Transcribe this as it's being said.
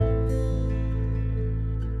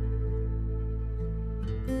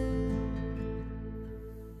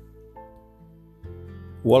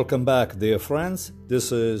Welcome back, dear friends.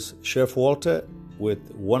 This is Chef Walter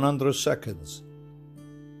with 100 Seconds.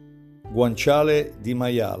 Guanciale di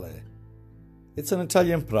maiale. It's an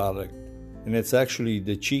Italian product, and it's actually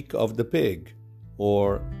the cheek of the pig,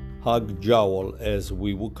 or hog jowl as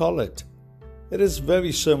we would call it. It is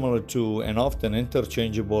very similar to and often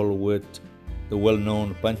interchangeable with the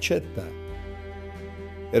well-known pancetta.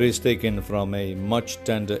 It is taken from a much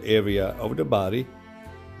tender area of the body.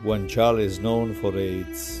 Guanciale is known for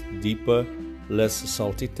its deeper, less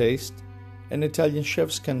salty taste, and Italian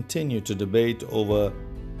chefs continue to debate over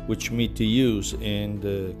which meat to use in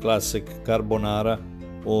the classic carbonara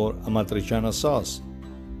or amatriciana sauce.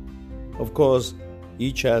 Of course,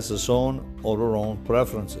 each has his own or her own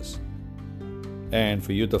preferences. And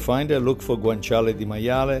for you to find it, look for guanciale di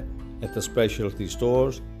maiale at the specialty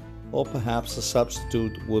stores, or perhaps a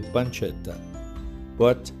substitute with pancetta,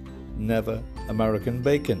 but never American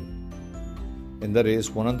bacon. And that is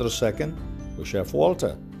 100 Seconds with Chef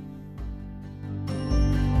Walter.